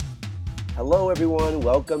Hello, everyone.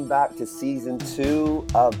 Welcome back to season two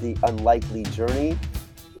of The Unlikely Journey.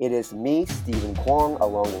 It is me, Stephen Kwong,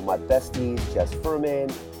 along with my besties, Jess Furman,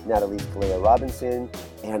 Natalie Scalea Robinson,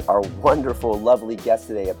 and our wonderful, lovely guest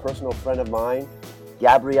today, a personal friend of mine,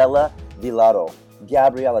 Gabriela Vilaro.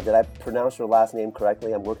 Gabriela, did I pronounce your last name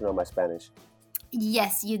correctly? I'm working on my Spanish.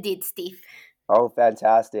 Yes, you did, Steve. Oh,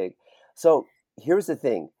 fantastic. So here's the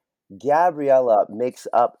thing. Gabriela makes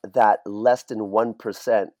up that less than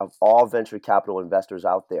 1% of all venture capital investors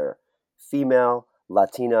out there. Female,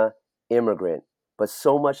 Latina, immigrant, but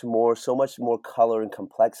so much more color and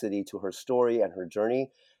complexity to her story and her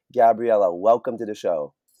journey. Gabriela, welcome to the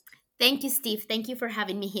show. Thank you, Steve. Thank you for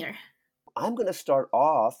having me here. I'm going to start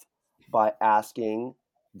off by asking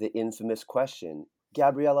the infamous question.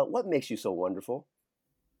 Gabriela, what makes you so wonderful?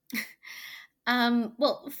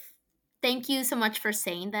 Thank you so much for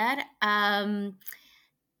saying that. I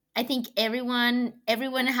think everyone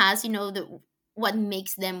has, what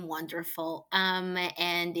makes them wonderful,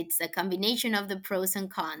 and it's a combination of the pros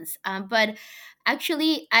and cons. But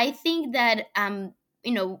actually, I think that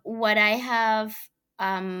what I have.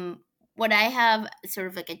 What I have sort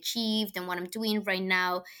of like achieved and what I'm doing right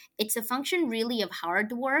now, it's a function really of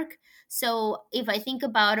hard work. So if I think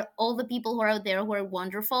about all the people who are out there who are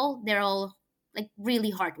wonderful, they're all like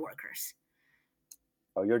really hard workers.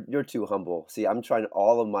 Oh, you're too humble. See, I'm trying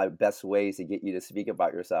all of my best ways to get you to speak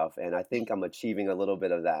about yourself, and I think I'm achieving a little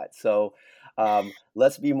bit of that. So,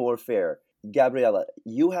 let's be more fair. Gabriela,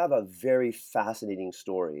 you have a very fascinating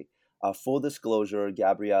story. Full disclosure,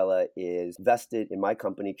 Gabriela is vested in my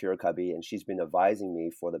company, Curacabi, and she's been advising me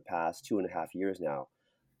for the past 2.5 years now.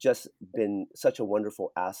 Just been such a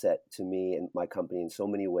wonderful asset to me and my company in so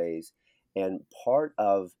many ways. And part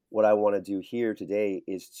of what I want to do here today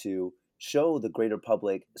is to show the greater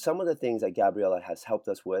public some of the things that Gabriela has helped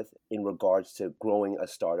us with in regards to growing a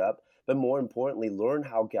startup, but more importantly, learn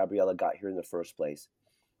how Gabriela got here in the first place.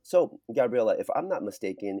 So, Gabriela, if I'm not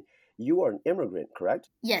mistaken, you are an immigrant, correct?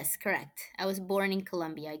 Yes, correct. I was born in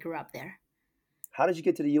Colombia. I grew up there. How did you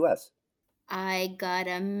get to the US? I got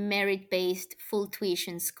a merit based full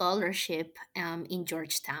tuition scholarship in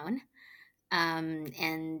Georgetown.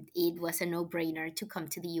 And it was a no brainer to come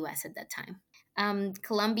to the US at that time.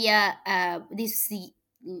 Colombia, this is the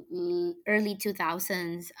early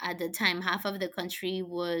 2000s. At the time, half of the country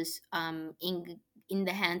was in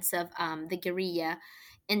the hands of the guerrilla.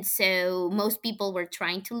 And so most people were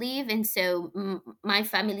trying to leave. And so my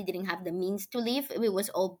family didn't have the means to leave. It was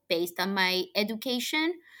all based on my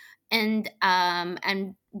education and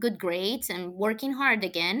good grades and working hard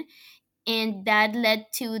again, and that led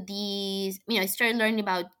to these. I started learning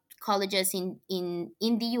about colleges in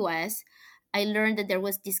the US. I learned that there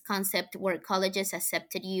was this concept where colleges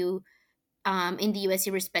accepted you in the US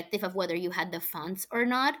irrespective of whether you had the funds or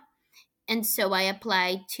not. And so I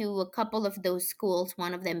applied to a couple of those schools,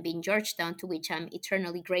 one of them being Georgetown, to which I'm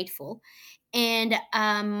eternally grateful. And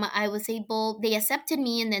I was able, they accepted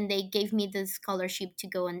me, and then they gave me the scholarship to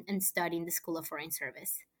go and study in the School of Foreign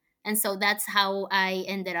Service. And so that's how I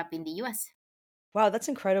ended up in the US. Wow, that's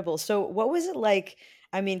incredible. So, what was it like?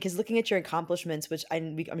 I mean, because looking at your accomplishments, which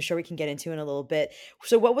I'm sure we can get into in a little bit.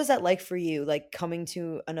 So, what was that like for you? Like coming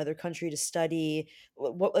to another country to study.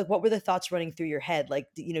 What were the thoughts running through your head? Like,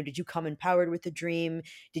 did you come empowered with the dream?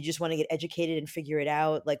 Did you just want to get educated and figure it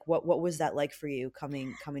out? Like, what was that like for you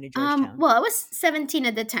coming to Georgetown? Well, I was 17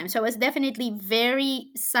 at the time, so I was definitely very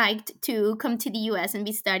psyched to come to the US and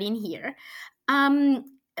be studying here. Um,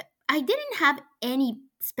 I didn't have any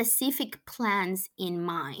specific plans in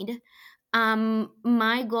mind.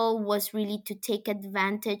 My goal was really to take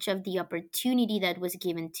advantage of the opportunity that was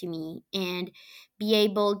given to me and be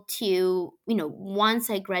able to, once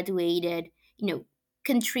I graduated, you know,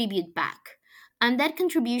 contribute back. And that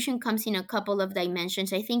contribution comes in a couple of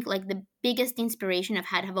dimensions. I think like the biggest inspiration I've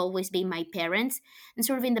had have always been my parents. And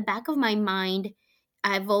sort of in the back of my mind,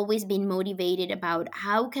 I've always been motivated about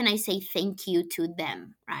how can I say thank you to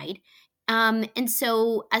them, right? And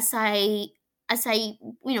so as I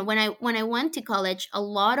when I went to college, a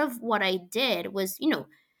lot of what I did was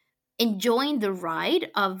enjoying the ride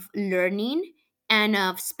of learning and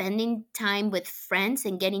of spending time with friends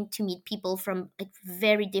and getting to meet people from like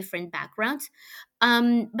very different backgrounds.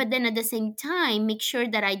 But then at the same time, make sure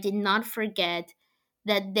that I did not forget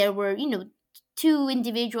that there were two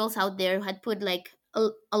individuals out there who had put like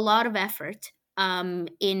a lot of effort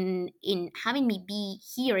in having me be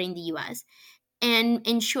here in the US, and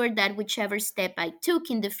ensure that whichever step I took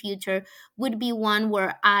in the future would be one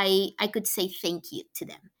where I could say thank you to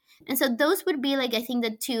them. And so those would be like I think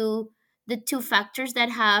the two factors that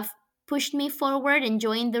have pushed me forward,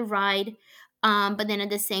 enjoying the ride, but then at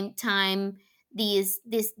the same time, this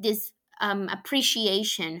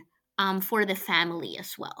appreciation for the family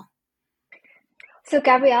as well. So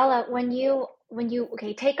Gabriella, when you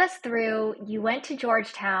okay, take us through, you went to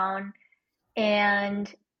Georgetown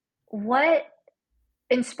and what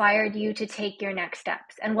inspired you to take your next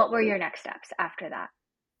steps and what were your next steps after that?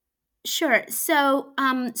 Sure. So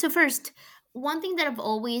first, one thing that I've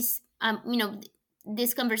always,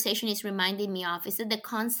 this conversation is reminding me of is that the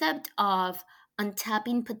concept of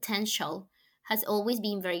untapping potential has always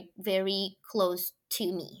been very, very close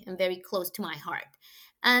to me and very close to my heart.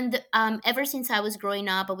 And ever since I was growing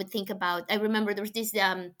up, I would think about. I remember there was this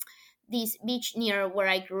beach near where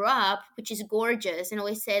I grew up, which is gorgeous, and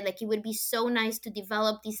always said like it would be so nice to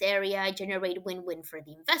develop this area, generate win-win for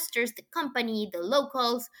the investors, the company, the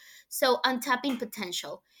locals. So untapping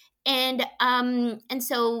potential, and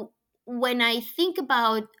so when I think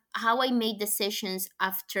about how I made decisions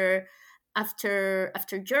after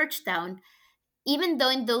Georgetown, even though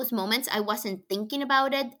in those moments I wasn't thinking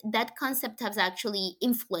about it, that concept has actually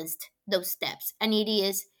influenced those steps. And it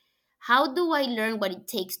is, how do I learn what it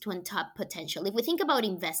takes to untap potential? If we think about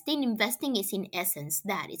investing, investing is in essence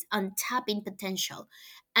that is untapping potential,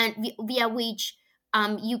 and via which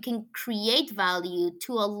you can create value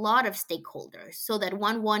to a lot of stakeholders so that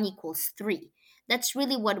one equals three. That's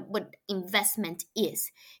really what investment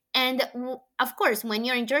is. And of course, when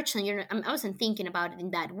you're in Georgetown, I wasn't thinking about it in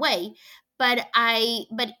that way, but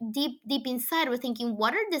deep inside we're thinking,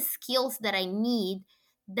 what are the skills that I need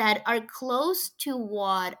that are close to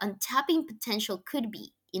what untapping potential could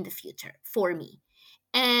be in the future for me.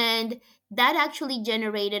 And that actually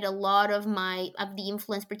generated a lot of the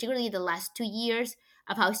influence, particularly the last 2 years,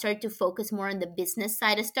 of how I started to focus more on the business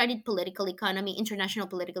side. I started political economy, international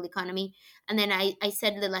political economy, and then I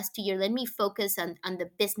said the last 2 years, let me focus on the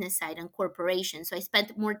business side, on corporations. So I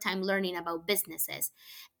spent more time learning about businesses.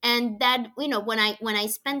 And that, when I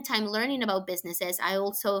spent time learning about businesses, I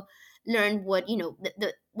also learned what,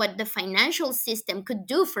 what the financial system could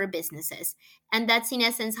do for businesses. And that's in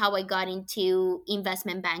essence how I got into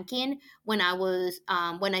investment banking when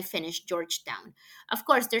I finished Georgetown. Of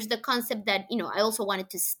course, there's the concept that, I also wanted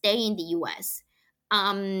to stay in the US.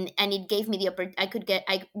 And it gave me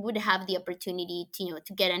I would have the opportunity to,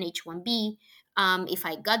 to get an H-1B, if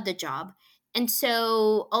I got the job. And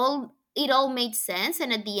so it all made sense,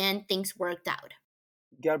 and at the end things worked out.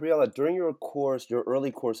 Gabriela, during your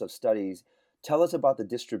early course of studies, tell us about the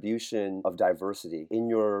distribution of diversity in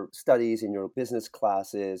your studies, in your business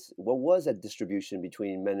classes. What was that distribution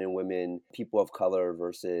between men and women, people of color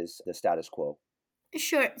versus the status quo?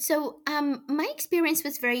 Sure. So, my experience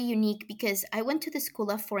was very unique because I went to the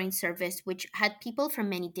School of Foreign Service, which had people from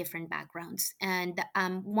many different backgrounds, and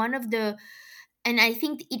and I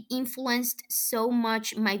think it influenced so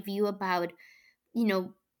much my view about, you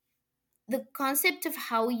know the concept of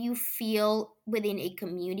how you feel within a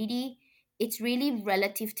community. It's really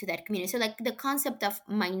relative to that community. So like the concept of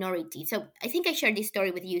minority. So I think I shared this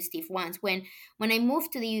story with you, Steve, once when I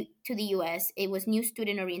moved to the US. It was new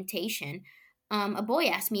student orientation. A boy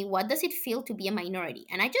asked me, what does it feel to be a minority?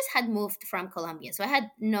 And I just had moved from Colombia, so I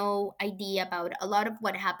had no idea about a lot of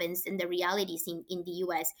what happens in the realities in the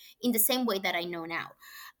US in the same way that I know now.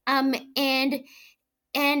 um and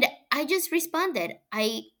and I just responded,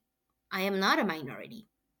 I am not a minority.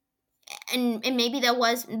 And maybe that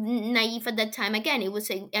was naive at that time. Again,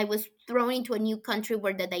 I was thrown into a new country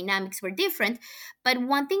where the dynamics were different. But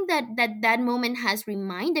one thing that moment has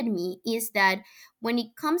reminded me is that when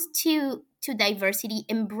it comes to diversity,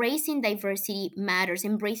 embracing diversity matters,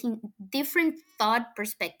 embracing different thought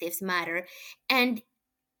perspectives matter. And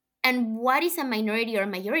and what is a minority or a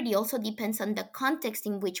majority also depends on the context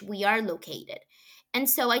in which we are located. And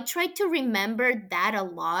so I try to remember that a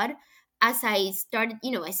lot as I started,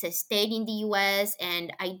 as I stayed in the US,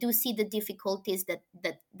 and I do see the difficulties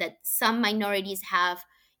that some minorities have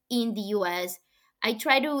in the US. I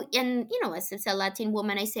try to, and as a Latin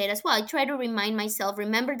woman, I say it as well. I try to remind myself,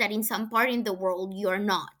 remember that in some part in the world you're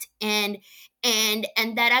not. And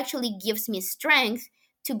that actually gives me strength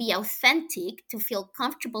to be authentic, to feel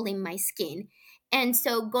comfortable in my skin. And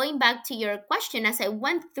so, going back to your question, as I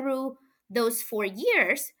went through those 4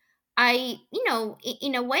 years,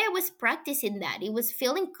 in a way, I was practicing that. It was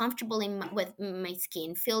feeling comfortable with my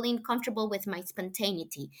skin, feeling comfortable with my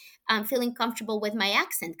spontaneity, feeling comfortable with my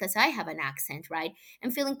accent because I have an accent, right?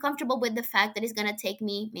 And feeling comfortable with the fact that it's gonna take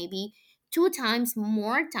me maybe two times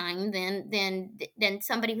more time than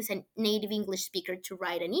somebody who's a native English speaker to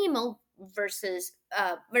write an email versus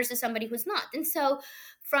somebody who's not. And so,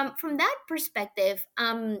 from that perspective,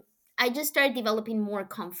 I just started developing more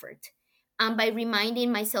comfort. by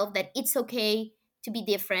reminding myself that it's okay to be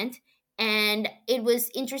different. And it was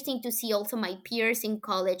interesting to see also my peers in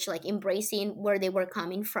college like embracing where they were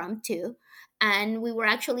coming from too. And we were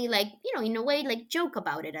actually like, in a way, like joke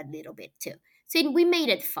about it a little bit too. So we made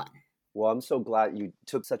it fun. Well, I'm so glad you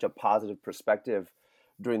took such a positive perspective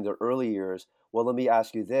during the early years. Well, let me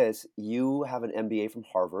ask you this. You have an MBA from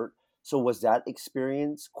Harvard. So was that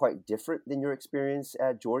experience quite different than your experience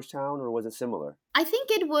at Georgetown, or was it similar? I think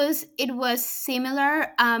it was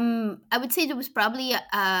similar. I would say there was probably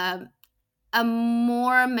a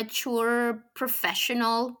more mature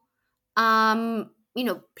professional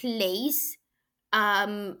place.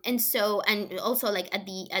 And so, and also like at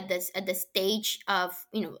the stage of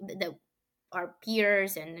the our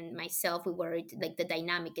peers and myself, we were like the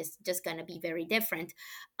dynamic is just gonna be very different.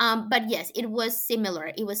 But yes, it was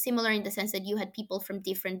similar. It was similar in the sense that you had people from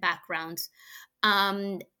different backgrounds.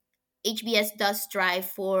 um HBS does strive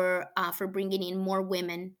for bringing in more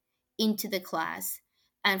women into the class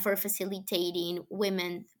and for facilitating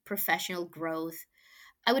women professional growth.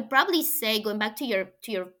 I would probably say, going back to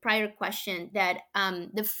your prior question, that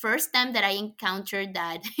the first time that I encountered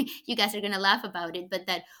that, you guys are gonna laugh about it, but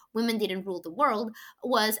that women didn't rule the world,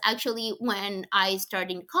 was actually when I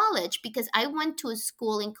started in college, because I went to a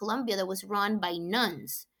school in Colombia that was run by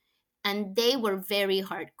nuns, and they were very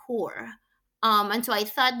hardcore. And so I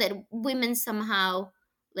thought that women somehow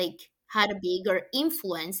like had a bigger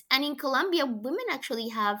influence, and in Colombia, women actually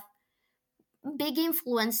have big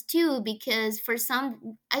influence too, because for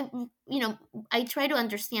some, I try to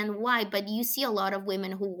understand why, but you see a lot of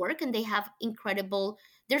women who work and they have incredible,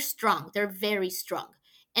 they're strong, they're very strong.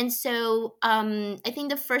 And so I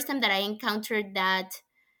think the first time that I encountered that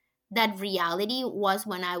reality was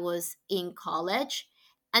when I was in college.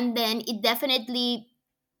 And then I definitely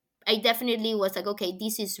was like, okay,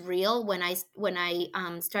 this is real when I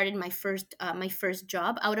started my first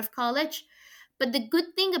job out of college. But the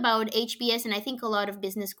good thing about HBS, and I think a lot of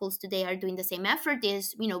business schools today are doing the same effort,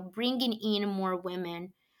 is bringing in more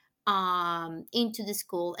women into the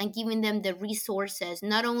school and giving them the resources,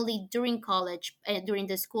 not only during college, during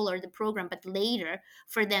the school or the program, but later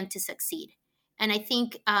for them to succeed. And I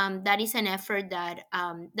think that is an effort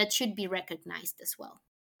that should be recognized as well.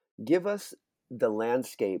 Give us the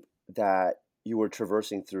landscape that you were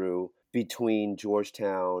traversing through between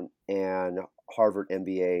Georgetown and Harvard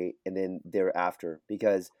MBA and then thereafter,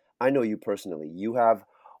 because I know you personally. You have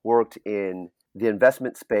worked in the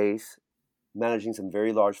investment space, managing some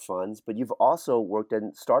very large funds, but you've also worked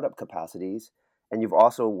in startup capacities and you've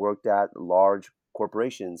also worked at large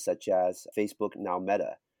corporations such as Facebook, now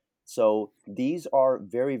Meta. So these are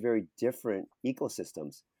very, very different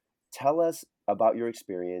ecosystems. Tell us about your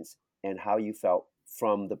experience and how you felt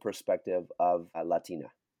from the perspective of a Latina.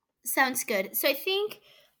 Sounds good. So I think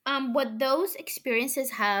what those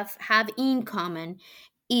experiences have in common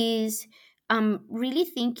is really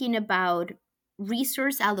thinking about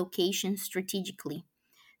resource allocation strategically.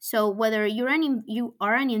 So whether you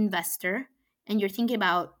are an investor and you're thinking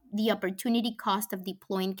about the opportunity cost of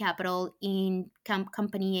deploying capital in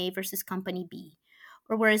company A versus company B,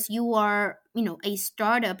 or whereas you are, a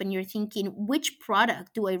startup and you're thinking, which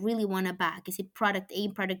product do I really want to back? Is it product A,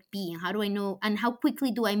 product B? And how do I know? And how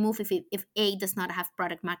quickly do I move if A does not have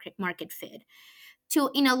product market fit? To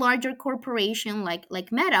in a larger corporation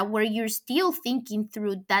like Meta, where you're still thinking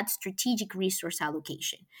through that strategic resource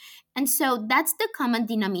allocation. And so that's the common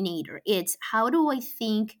denominator. It's how do I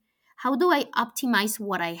optimize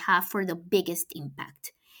what I have for the biggest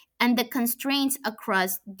impact? And the constraints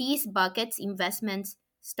across these buckets, investments,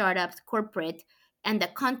 startups, corporate, and the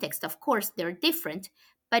context, of course, they're different.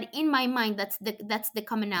 But in my mind, that's the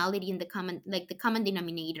commonality and the common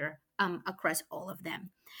denominator across all of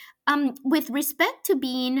them. With respect to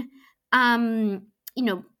you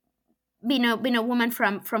know being a woman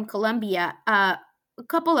from Colombia, a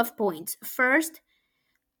couple of points. First,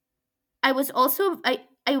 I've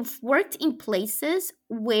worked in places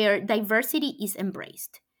where diversity is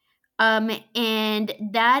embraced, and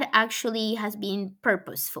that actually has been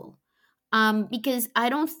purposeful, because I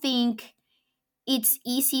don't think it's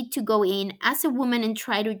easy to go in as a woman and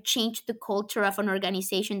try to change the culture of an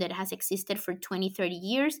organization that has existed for 20, 30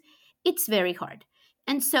 years. It's very hard.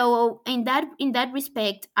 And so in that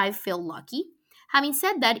respect, I feel lucky. Having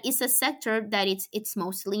said that, it's a sector that it's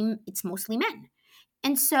mostly men.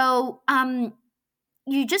 And so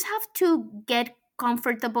you just have to get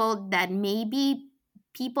comfortable that maybe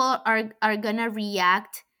people are gonna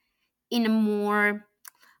react in a more,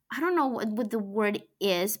 I don't know what the word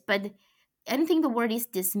is, but I don't think the word is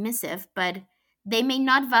dismissive, but they may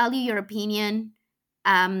not value your opinion,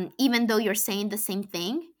 even though you're saying the same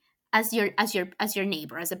thing. as your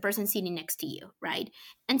neighbor, as a person sitting next to you, right?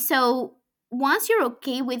 And so once you're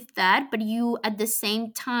okay with that, but you at the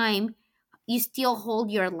same time you still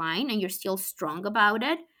hold your line and you're still strong about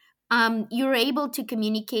it, you're able to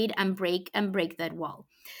communicate and break that wall.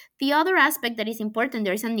 The other aspect that is important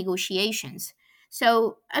there is some negotiations.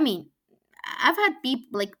 So I mean, I've had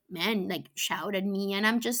people like men like shout at me, and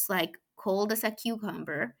I'm just like cold as a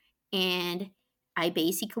cucumber. And I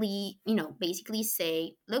basically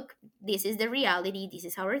say, look, this is the reality. This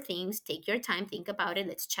is our things. Take your time, think about it.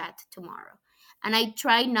 Let's chat tomorrow. And I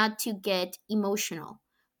try not to get emotional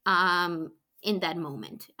in that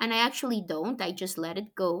moment. And I actually don't. I just let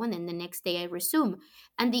it go. And then the next day I resume.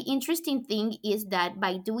 And the interesting thing is that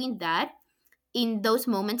by doing that, in those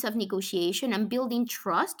moments of negotiation, I'm building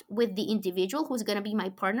trust with the individual who's going to be my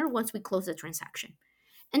partner once we close the transaction.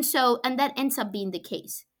 And that ends up being the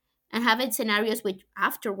case. And having scenarios which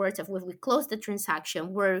afterwards of when we close the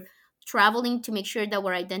transaction, we're traveling to make sure that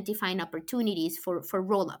we're identifying opportunities for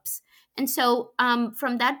roll-ups. And so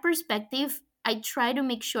from that perspective, I try to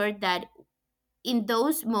make sure that in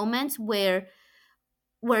those moments where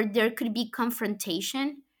there could be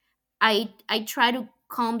confrontation, I try to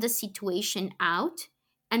calm the situation out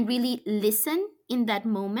and really listen in that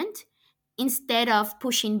moment instead of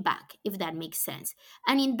pushing back, if that makes sense.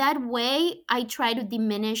 And in that way, I try to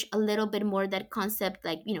diminish a little bit more that concept,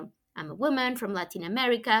 like, I'm a woman from Latin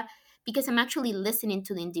America, because I'm actually listening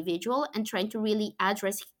to the individual and trying to really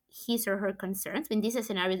address his or her concerns. In this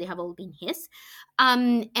scenario, they have all been his,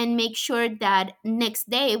 and make sure that next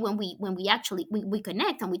day when we actually we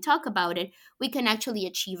connect and we talk about it, we can actually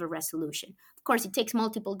achieve a resolution. Of course, it takes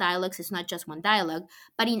multiple dialogues. It's not just one dialogue,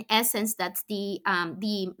 but in essence, that's the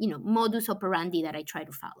modus operandi that I try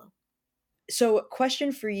to follow. So,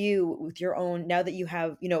 question for you with your own, now that you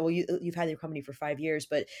have, well, you've had your company for 5 years,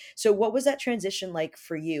 but so what was that transition like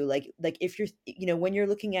for you? Like if you're, when you're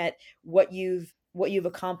looking at what you've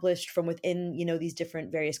accomplished from within, these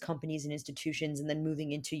different various companies and institutions, and then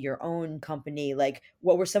moving into your own company, like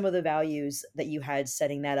what were some of the values that you had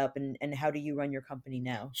setting that up, and how do you run your company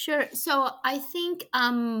now? Sure. So I think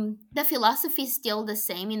the philosophy is still the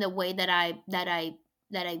same in the way that I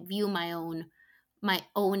view my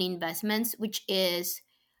own investments, which is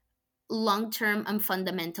long term and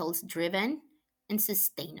fundamentals driven and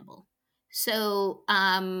sustainable. So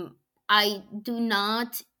I do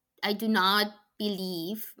not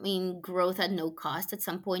believe in growth at no cost. At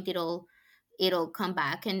some point, it'll come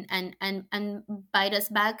back and bite us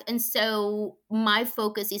back. And so my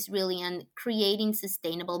focus is really on creating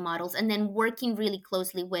sustainable models and then working really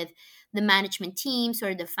closely with the management teams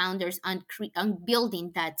or the founders on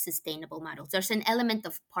building that sustainable models. There's an element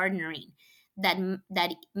of partnering that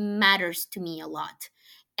matters to me a lot,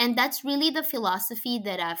 and that's really the philosophy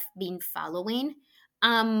that I've been following.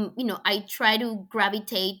 I try to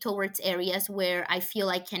gravitate towards areas where I feel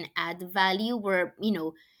I can add value, where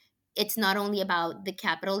it's not only about the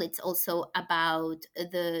capital, it's also about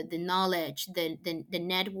the knowledge, the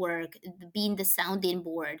network, being the sounding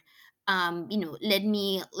board. Let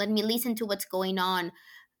me listen to what's going on.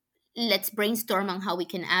 Let's brainstorm on how we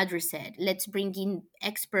can address it. Let's bring in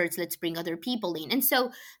experts. Let's bring other people in. And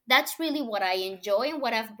so that's really what I enjoy and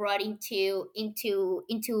what I've brought into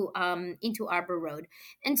Arbor Road.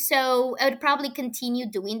 And so I would probably continue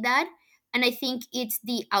doing that. And I think it's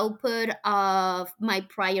the output of my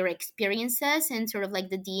prior experiences and sort of like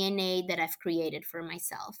the DNA that I've created for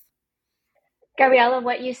myself. Gabriela,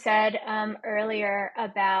 what you said earlier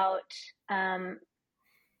about um,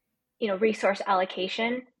 resource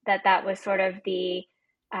allocation, that was sort of the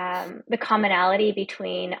commonality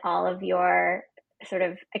between all of your sort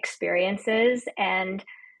of experiences, and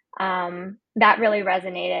that really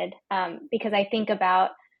resonated, because I think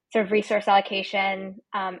about sort of resource allocation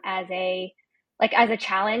as a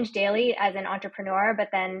challenge daily as an entrepreneur, but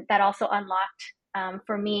then that also unlocked,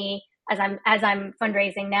 for me, as I'm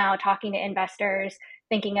fundraising now, talking to investors,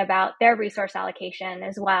 thinking about their resource allocation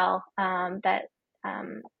as well. That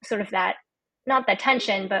sort of that, not the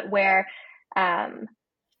tension, but where um,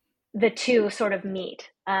 the two sort of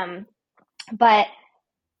meet. But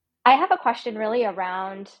I have a question really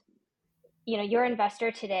around, your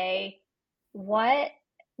investor today. What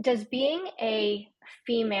does being a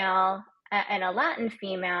female and a Latin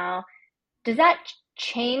female, does that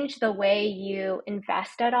change the way you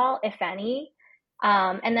invest at all, if any?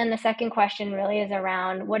 And then the second question really is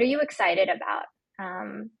around, what are you excited about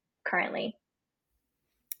currently?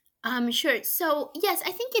 Sure. So yes,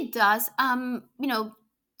 I think it does. I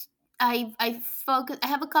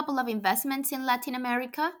have a couple of investments in Latin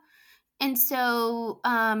America, and so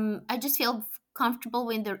I just feel comfortable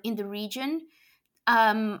in the region.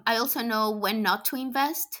 I also know when not to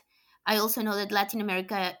invest. I also know that Latin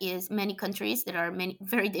America is many countries that are many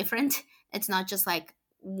very different. It's not just like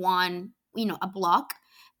one, a block.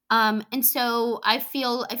 And so I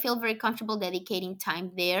feel very comfortable dedicating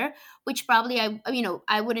time there, which probably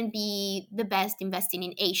I wouldn't be the best investing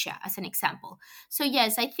in Asia as an example. So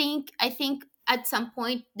yes, I think at some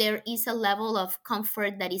point there is a level of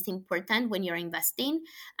comfort that is important when you're investing.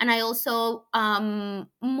 And I also,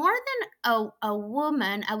 more than a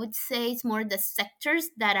woman, I would say it's more the sectors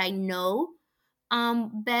that I know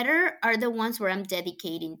better are the ones where I'm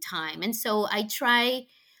dedicating time. And so I try.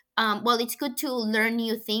 Well, it's good to learn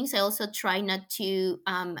new things. I also try not to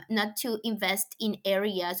invest in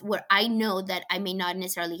areas where I know that I may not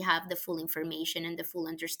necessarily have the full information and the full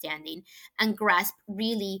understanding and grasp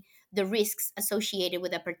really the risks associated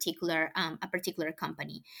with a particular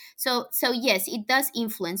company. So yes, it does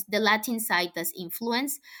influence. The Latin side does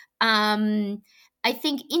influence. I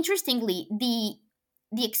think interestingly, the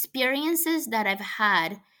experiences that I've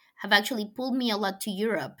had have actually pulled me a lot to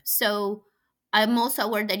Europe. So I'm also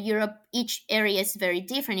aware that Europe, each area is very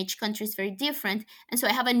different, each country is very different, and so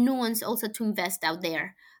I have a nuance also to invest out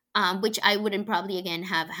there, which I wouldn't probably again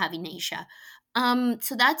have in Asia.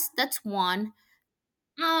 So that's one.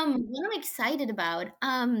 What I'm excited about.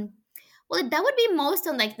 Well, that would be most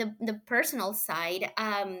on like the personal side.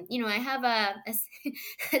 I have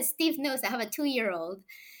as Steve knows, I have a 2 year old,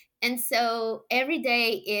 and so every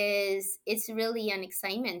day is it's really an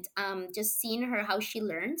excitement. Just seeing her how she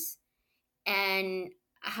learns and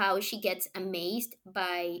how she gets amazed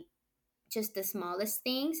by just the smallest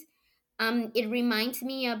things. It reminds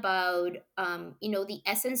me about the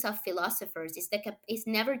essence of philosophers is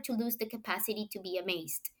never to lose the capacity to be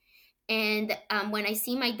amazed. And when I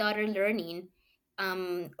see my daughter learning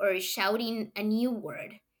or shouting a new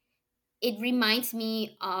word, it reminds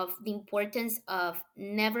me of the importance of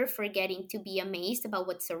never forgetting to be amazed about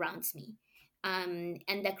what surrounds me, and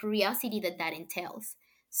the curiosity that entails.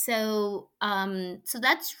 So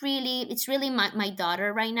it's really my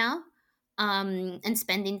daughter right now, and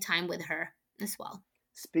spending time with her as well.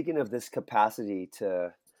 Speaking of this capacity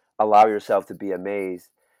to allow yourself to be amazed,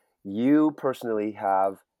 you personally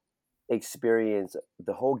have experienced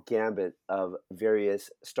the whole gambit of various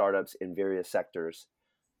startups in various sectors.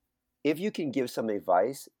 If you can give some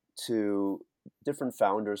advice to different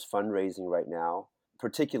founders fundraising right now,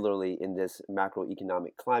 particularly in this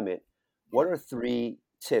macroeconomic climate, what are three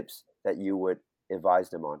tips that you would advise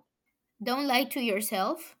them on? Don't lie to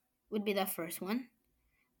yourself would be the first one.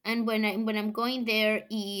 And when I'm going there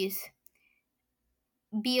is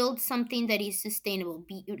build something that is sustainable,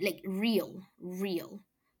 be like real.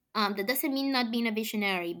 That doesn't mean not being a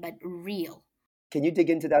visionary, but real. Can you dig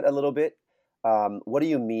into that a little bit? What do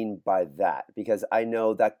you mean by that? Because I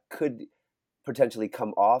know that could potentially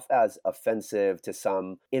come off as offensive to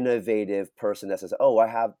some innovative person that says, "Oh, I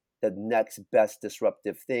have the next best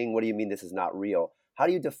disruptive thing. What do you mean this is not real?" How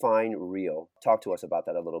do you define real? Talk to us about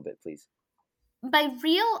that a little bit, please. By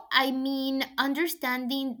real, I mean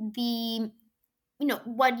understanding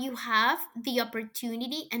what you have, the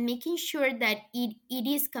opportunity, and making sure that it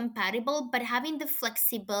is compatible, but having the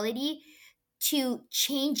flexibility to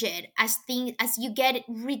change it as you get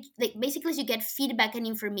like basically as you get feedback and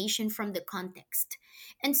information from the context.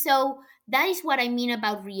 And so that is what I mean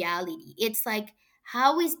about reality. It's like,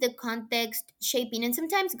 how is the context shaping? And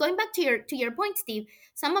sometimes, going back to your point, Steve,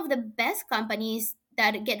 some of the best companies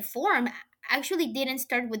that get formed actually didn't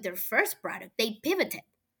start with their first product, they pivoted.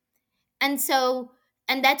 And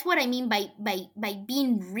that's what I mean by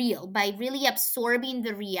being real, by really absorbing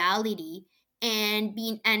the reality and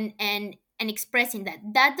being and expressing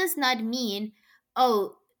that does not mean,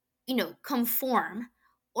 oh, conform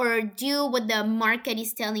or do what the market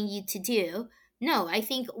is telling you to do. No, I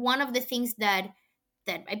think one of the things that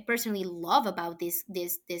I personally love about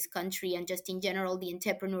this country and just in general the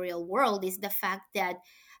entrepreneurial world is the fact that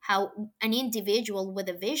how an individual with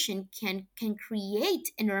a vision can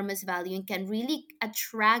create enormous value and can really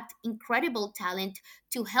attract incredible talent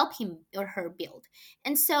to help him or her build.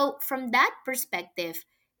 And so from that perspective,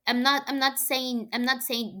 I'm not saying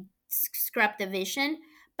scrap the vision,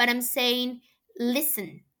 but I'm saying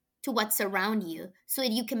listen to what's around you so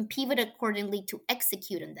that you can pivot accordingly to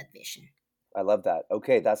execute on that vision. I love that.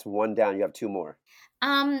 Okay, that's one down. You have two more.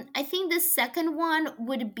 I think the second one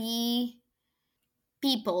would be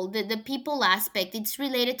people. The people aspect. It's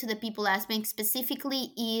related to the people aspect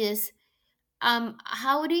specifically. Is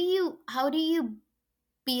how do you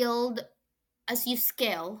build as you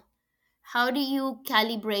scale? How do you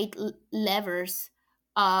calibrate levers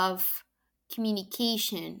of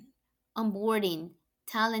communication, onboarding,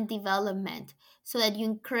 talent development, so that you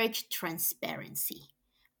encourage transparency.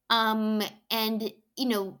 And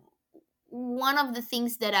one of the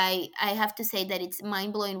things that I have to say that it's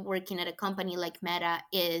mind blowing working at a company like Meta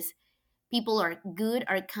is people are good,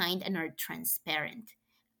 are kind, and are transparent.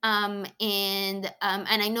 And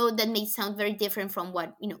I know that may sound very different from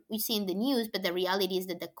what we see in the news, but the reality is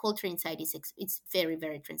that the culture inside is it's very,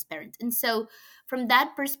 very transparent. And so from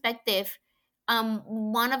that perspective,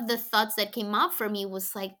 one of the thoughts that came up for me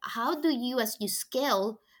was like, how do you, as you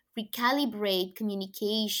scale, recalibrate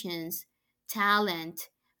communications, talent,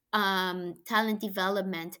 talent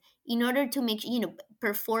development, in order to make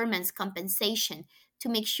performance compensation, to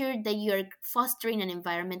make sure that you're fostering an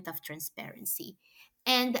environment of transparency.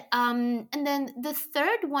 And then the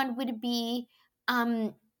third one would be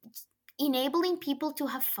um, enabling people to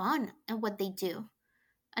have fun at what they do.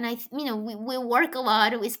 And we work a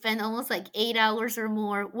lot. We spend almost like 8 hours or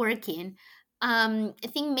more working. I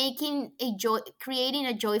think creating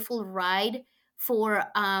a joyful ride for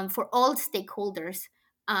all stakeholders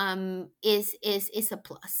is a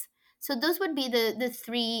plus. So those would be the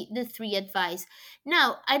three advice.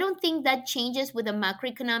 Now, I don't think that changes with the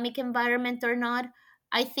macroeconomic environment or not.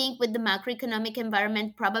 I think with the macroeconomic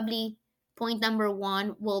environment, probably point number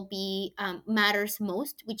one will be matters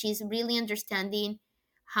most, which is really understanding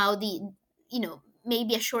how the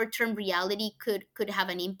maybe a short-term reality could have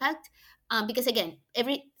an impact, because again,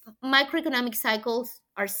 every microeconomic cycles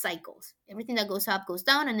are cycles. Everything that goes up goes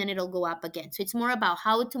down, and then it'll go up again. So it's more about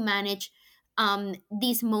how to manage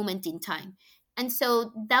this moment in time. And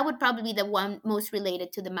so that would probably be the one most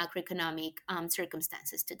related to the macroeconomic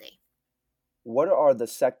circumstances today. What are the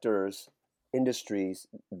sectors, industries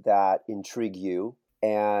that intrigue you?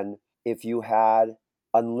 And if you had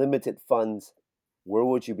unlimited funds, where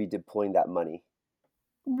would you be deploying that money?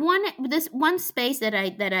 One space that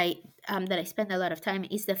I spend a lot of time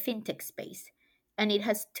is the fintech space, and it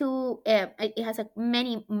has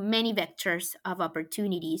many vectors of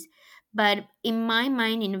opportunities. But in my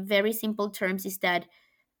mind, in very simple terms, is that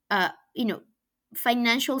uh, you know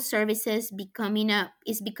financial services becoming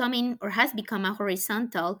or has become a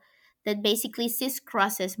horizontal that basically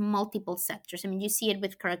crosses multiple sectors. I mean, you see it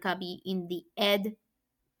with Karakabi in the ed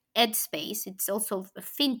space. It's also a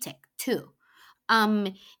fintech too.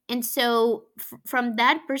 And so from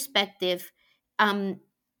that perspective, um,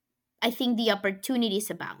 I think the opportunities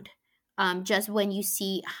abound. Just when you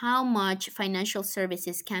see how much financial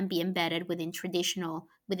services can be embedded within traditional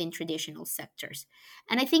sectors.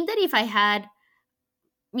 And I think that if I had,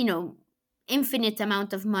 you know, infinite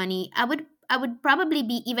amount of money, I would probably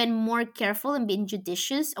be even more careful and being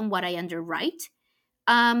judicious on what I underwrite.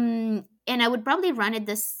 And I would probably run it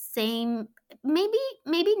the same,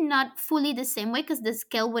 maybe not fully the same way, because the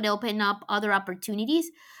scale would open up other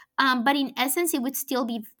opportunities. But in essence, it would still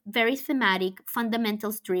be very thematic,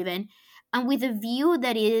 fundamentals driven, and with a view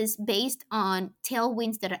that is based on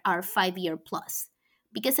tailwinds that are 5 year plus.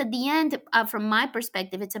 Because at the end, from my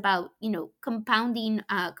perspective, it's about compounding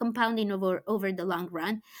over the long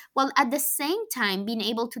run, while at the same time being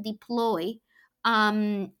able to deploy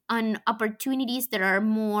on opportunities that are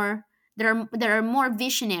more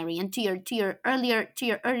visionary. And to your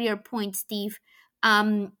earlier point, Steve,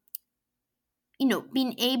 um,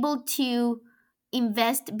 being able to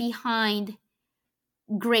invest behind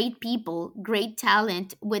great people, great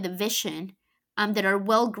talent with a vision, that are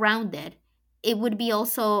well grounded, it would be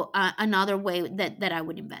also another way that I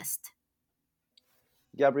would invest.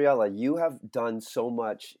 Gabriela, you have done so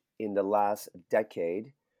much in the last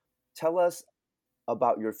decade. Tell us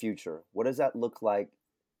about your future. What does that look like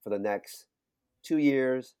for the next 2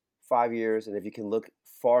 years, 5 years? And if you can look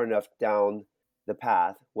far enough down the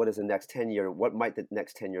path, what might the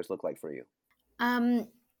next 10 years look like for you? Um,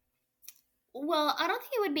 well, I don't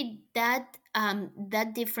think it would be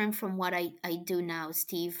that different from what I do now,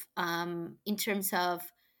 Steve. In terms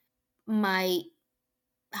of my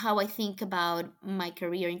how I think about my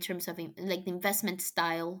career in terms of like the investment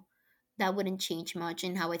style, that wouldn't change much,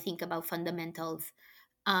 and how I think about fundamentals.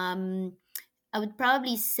 Um, I would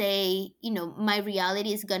probably say, my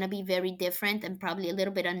reality is gonna be very different and probably a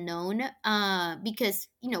little bit unknown. Because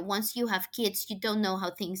once you have kids, you don't know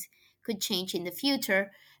how things could change in the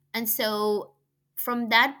future, and so from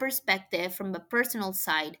that perspective, from a personal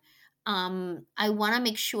side, I want to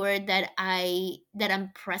make sure that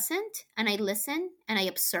I'm present and I listen and I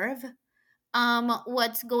observe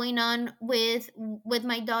what's going on with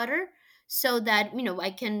my daughter, so that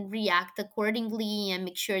I can react accordingly and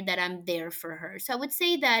make sure that I'm there for her. So I would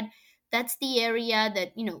say that that's the area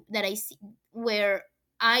that I see, where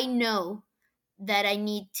I know that I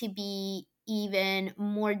need to be even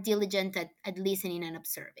more diligent at listening and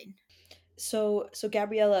observing. So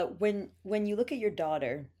Gabriela, when you look at your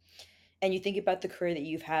daughter and you think about the career that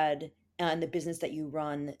you've had and the business that you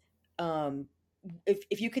run, um,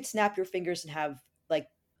 if you could snap your fingers and have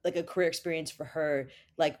like a career experience for her,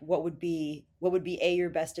 like what would be A, your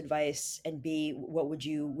best advice, and B, what would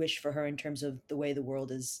you wish for her in terms of the way the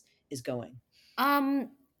world is going? Um,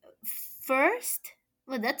 First,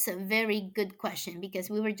 well, that's a very good question because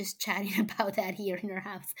we were just chatting about that here in our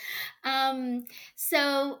house. Um,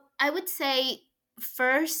 so I would say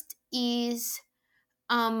first is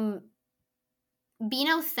um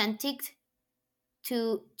being authentic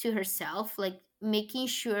to herself, like making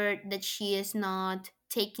sure that she is not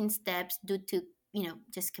taking steps due to,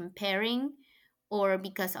 just comparing or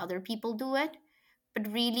because other people do it,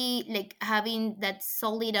 but really like having that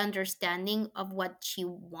solid understanding of what she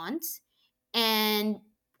wants. And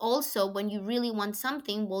also, when you really want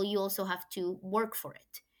something, well, you also have to work for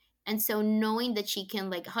it. And so knowing that she can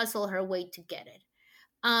like hustle her way to get it.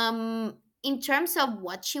 In terms of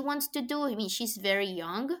what she wants to do, I mean, she's very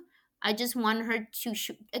young. I just want her to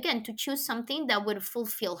again to choose something that would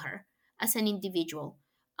fulfill her as an individual,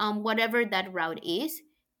 whatever that route is,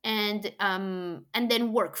 and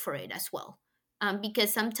then work for it as well.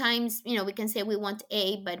 Because sometimes we can say we want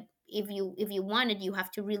A, but if you want it, you have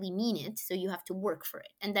to really mean it. So you have to work for it,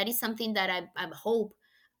 and that is something that I hope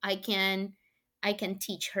I can I can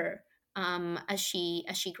teach her as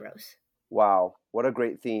she grows. Wow, what a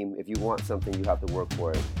great theme. If you want something, you have to work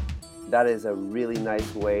for it. That is a really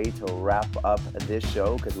nice way to wrap up this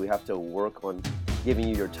show because we have to work on giving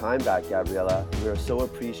you your time back, Gabriela. We are so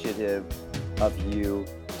appreciative of you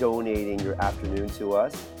donating your afternoon to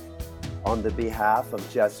us. On the behalf of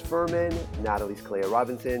Jess Furman, Natalie Scalea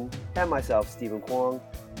Robinson, and myself, Stephen Kwong,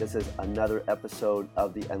 this is another episode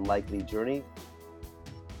of The Unlikely Journey.